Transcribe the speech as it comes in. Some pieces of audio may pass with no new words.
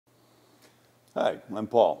Hi, I'm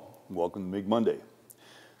Paul. Welcome to MIG Monday.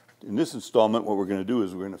 In this installment, what we're going to do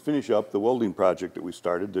is we're going to finish up the welding project that we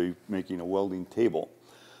started, making a welding table.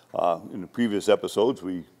 In the previous episodes,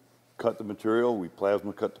 we cut the material, we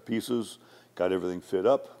plasma cut the pieces, got everything fit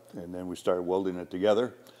up, and then we started welding it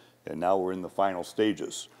together, and now we're in the final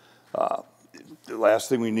stages. The last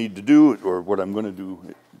thing we need to do, or what I'm going to do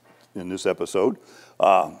in this episode,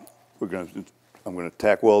 I'm going to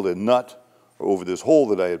tack weld a nut over this hole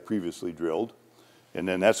that I had previously drilled. And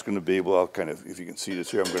then that's going to be able, I'll kind of, if you can see this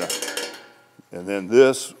here, and then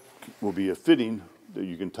this will be a fitting that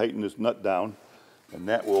you can tighten this nut down, and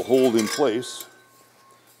that will hold in place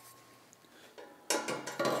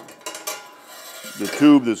the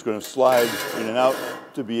tube that's going to slide in and out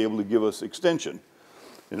to be able to give us extension.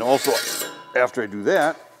 And also, after I do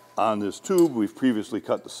that, on this tube, we've previously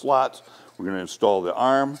cut the slots. We're going to install the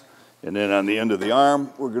arm, and then on the end of the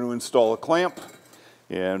arm, we're going to install a clamp.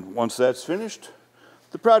 And once that's finished,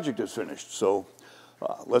 the project is finished. So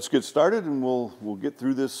let's get started, and we'll get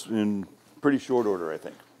through this in pretty short order, I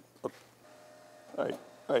think. All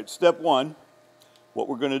right, step one, what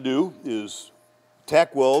we're going to do is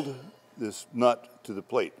tack weld this nut to the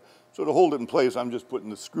plate. So to hold it in place, I'm just putting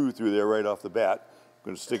the screw through there right off the bat. I'm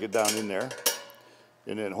going to stick it down in there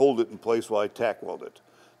and then hold it in place while I tack weld it.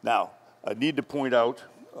 Now, I need to point out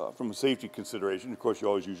from a safety consideration, of course you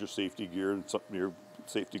always use your safety gear and your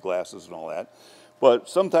safety glasses and all that, but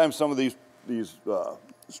sometimes some of these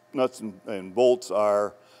nuts and bolts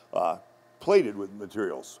are plated with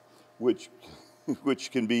materials, which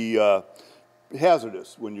can be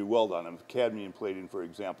hazardous when you weld on them, cadmium plating, for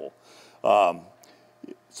example.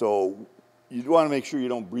 So you want to make sure you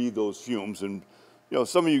don't breathe those fumes. And you know,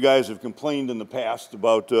 some of you guys have complained in the past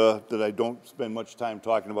about that I don't spend much time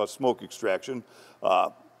talking about smoke extraction.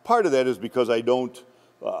 Part of that is because I don't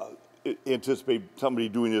anticipate somebody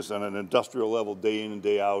doing this on an industrial level day in and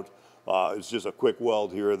day out. It's just a quick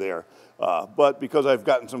weld here or there. But because I've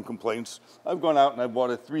gotten some complaints, I've gone out and I've bought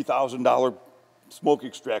a $3,000 smoke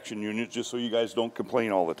extraction unit just so you guys don't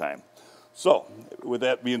complain all the time. So with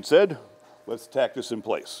that being said, let's tack this in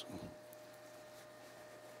place.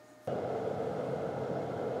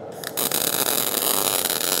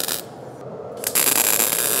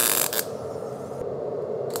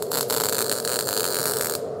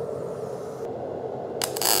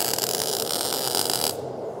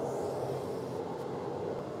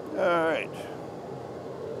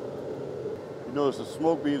 Notice the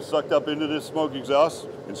smoke being sucked up into this smoke exhaust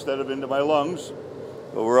instead of into my lungs.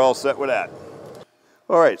 So we're all set with that.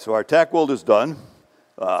 All right, so our tack weld is done.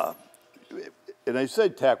 And I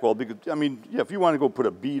said tack weld because, I mean, yeah, if you want to go put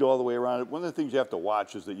a bead all the way around it, one of the things you have to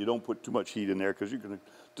watch is that you don't put too much heat in there because you're going to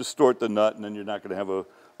distort the nut and then you're not going to have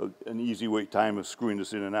an easy time of screwing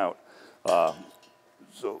this in and out.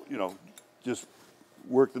 So, you know, just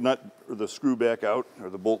work the nut or the screw back out or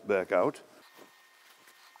the bolt back out.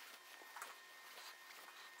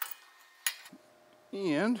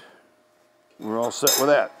 And we're all set with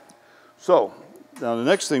that. So now the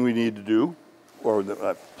next thing we need to do, or that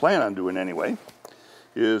I plan on doing anyway,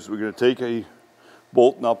 is we're going to take a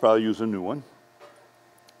bolt, and I'll probably use a new one.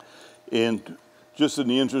 And just in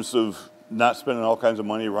the interest of not spending all kinds of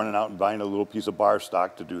money running out and buying a little piece of bar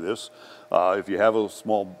stock to do this, if you have a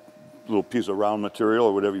small little piece of round material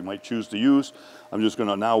or whatever you might choose to use, I'm just going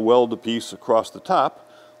to now weld the piece across the top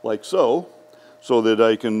like so that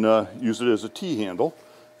I can use it as a T-handle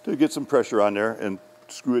to get some pressure on there and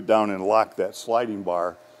screw it down and lock that sliding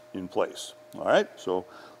bar in place. All right, so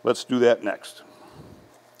let's do that next.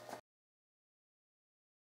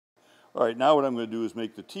 All right, now what I'm going to do is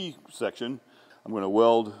make the T section. I'm going to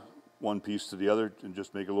weld one piece to the other and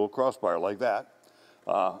just make a little crossbar like that.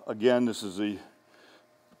 Again, this is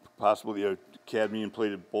possibly a cadmium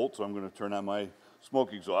plated bolt, so I'm going to turn on my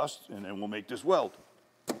smoke exhaust and then we'll make this weld.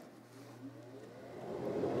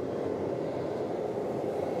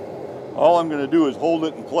 All I'm going to do is hold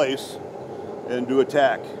it in place and do a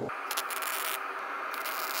tack.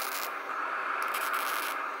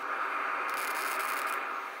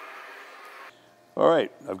 All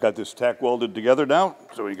right, I've got this tack welded together now,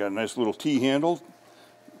 so we got a nice little T-handle.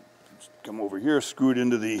 Come over here, screw it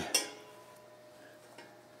into the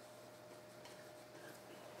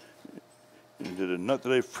nut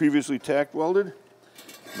that I've previously tack welded.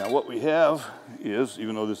 Now what we have is,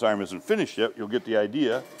 even though this arm isn't finished yet, you'll get the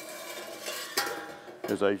idea.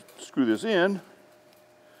 As I screw this in,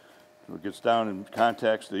 it gets down and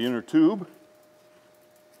contacts the inner tube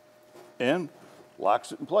and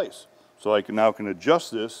locks it in place. So I now can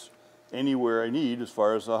adjust this anywhere I need as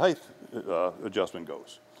far as the height adjustment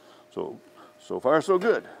goes. So far so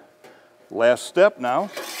good. Last step now,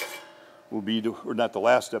 will be to, or not the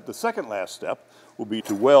last step, the second last step will be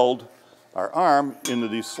to weld our arm into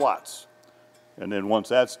these slots. And then once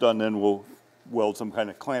that's done, then we'll weld some kind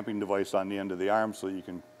of clamping device on the end of the arm so you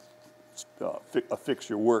can affix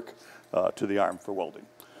your work to the arm for welding.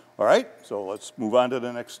 All right, so let's move on to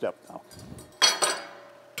the next step now.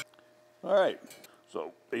 All right,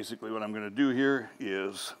 so basically what I'm going to do here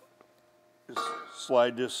is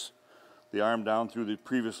slide the arm down through the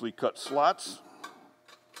previously cut slots.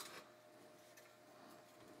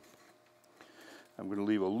 I'm going to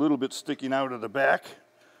leave a little bit sticking out of the back,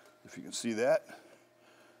 if you can see that,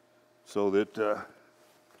 so that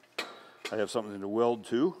I have something to weld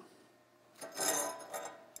to.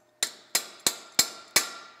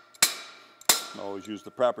 Always use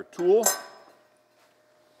the proper tool.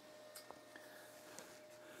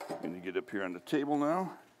 I'm going to get up here on the table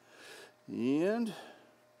now, and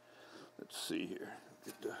let's see here.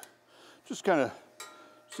 Just kind of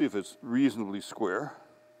see if it's reasonably square.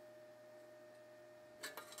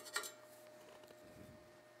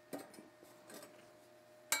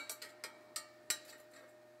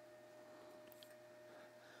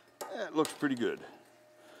 That looks pretty good.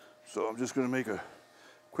 So I'm just going to make a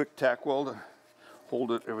quick tack weld to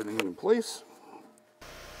hold everything in place.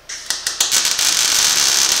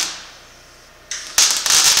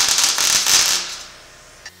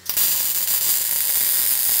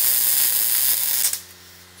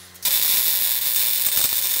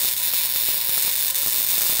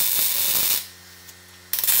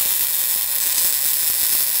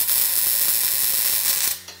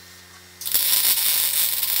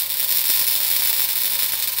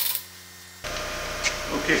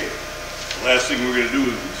 Okay, the last thing we're going to do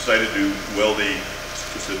is we decided to weld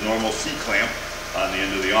just a normal C-clamp on the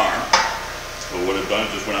end of the arm. So what I've done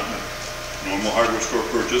is just went out in a normal hardware store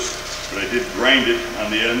purchase, but I did grind it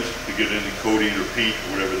on the end to get any coating or paint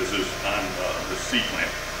or whatever this is on the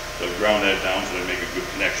C-clamp. So I've ground that down so I make a good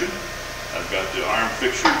connection. I've got the arm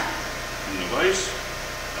fixture in the vise.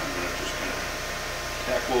 I'm going to just kind of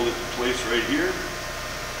tack weld it in place right here,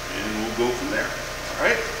 and we'll go from there. All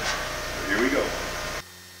right, so here we go.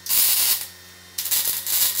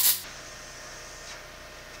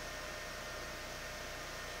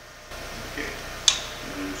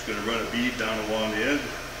 Going to run a bead down along the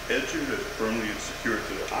edge here to firmly secure it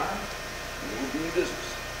to the arm, and we'll be in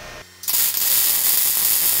business.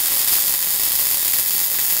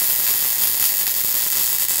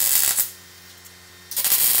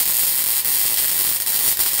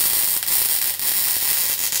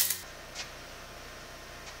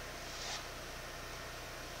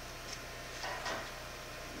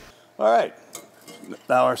 All right,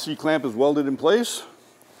 now our C-clamp is welded in place.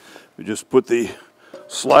 We just put the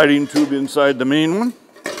sliding tube inside the main one.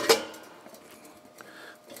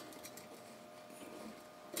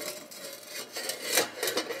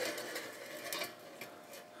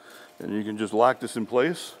 And you can just lock this in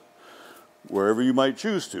place wherever you might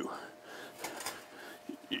choose to.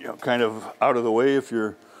 You know, kind of out of the way if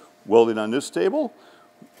you're welding on this table,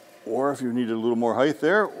 or if you need a little more height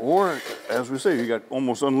there, or as we say, you got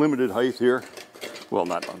almost unlimited height here. Well,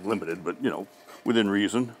 not unlimited, but you know, within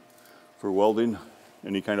reason for welding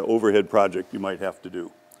any kind of overhead project you might have to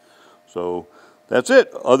do. So that's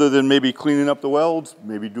it. Other than maybe cleaning up the welds,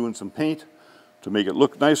 maybe doing some paint to make it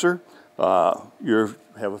look nicer, you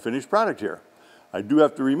have a finished product here. I do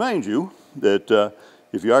have to remind you that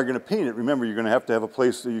if you are going to paint it, remember you're going to have a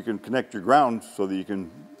place that you can connect your ground so that you can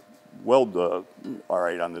weld all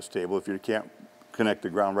right on this table. If you can't connect the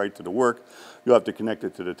ground right to the work, you'll have to connect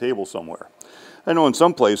it to the table somewhere. I know in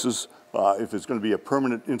some places, if it's going to be a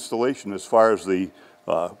permanent installation as far as the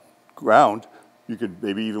ground, you could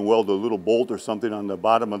maybe even weld a little bolt or something on the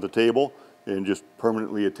bottom of the table and just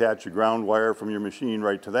permanently attach your ground wire from your machine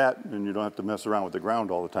right to that, and you don't have to mess around with the ground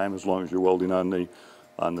all the time as long as you're welding on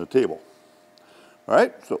the table. All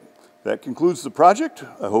right, so that concludes the project.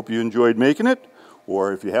 I hope you enjoyed making it,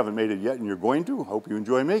 or if you haven't made it yet and you're going to, I hope you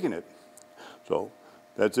enjoy making it. So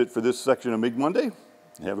that's it for this section of MIG Monday.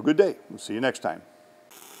 Have a good day. We'll see you next time.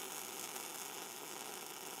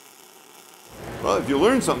 Well, if you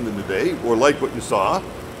learned something today or like what you saw,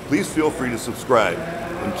 please feel free to subscribe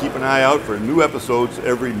and keep an eye out for new episodes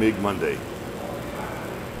every MIG Monday.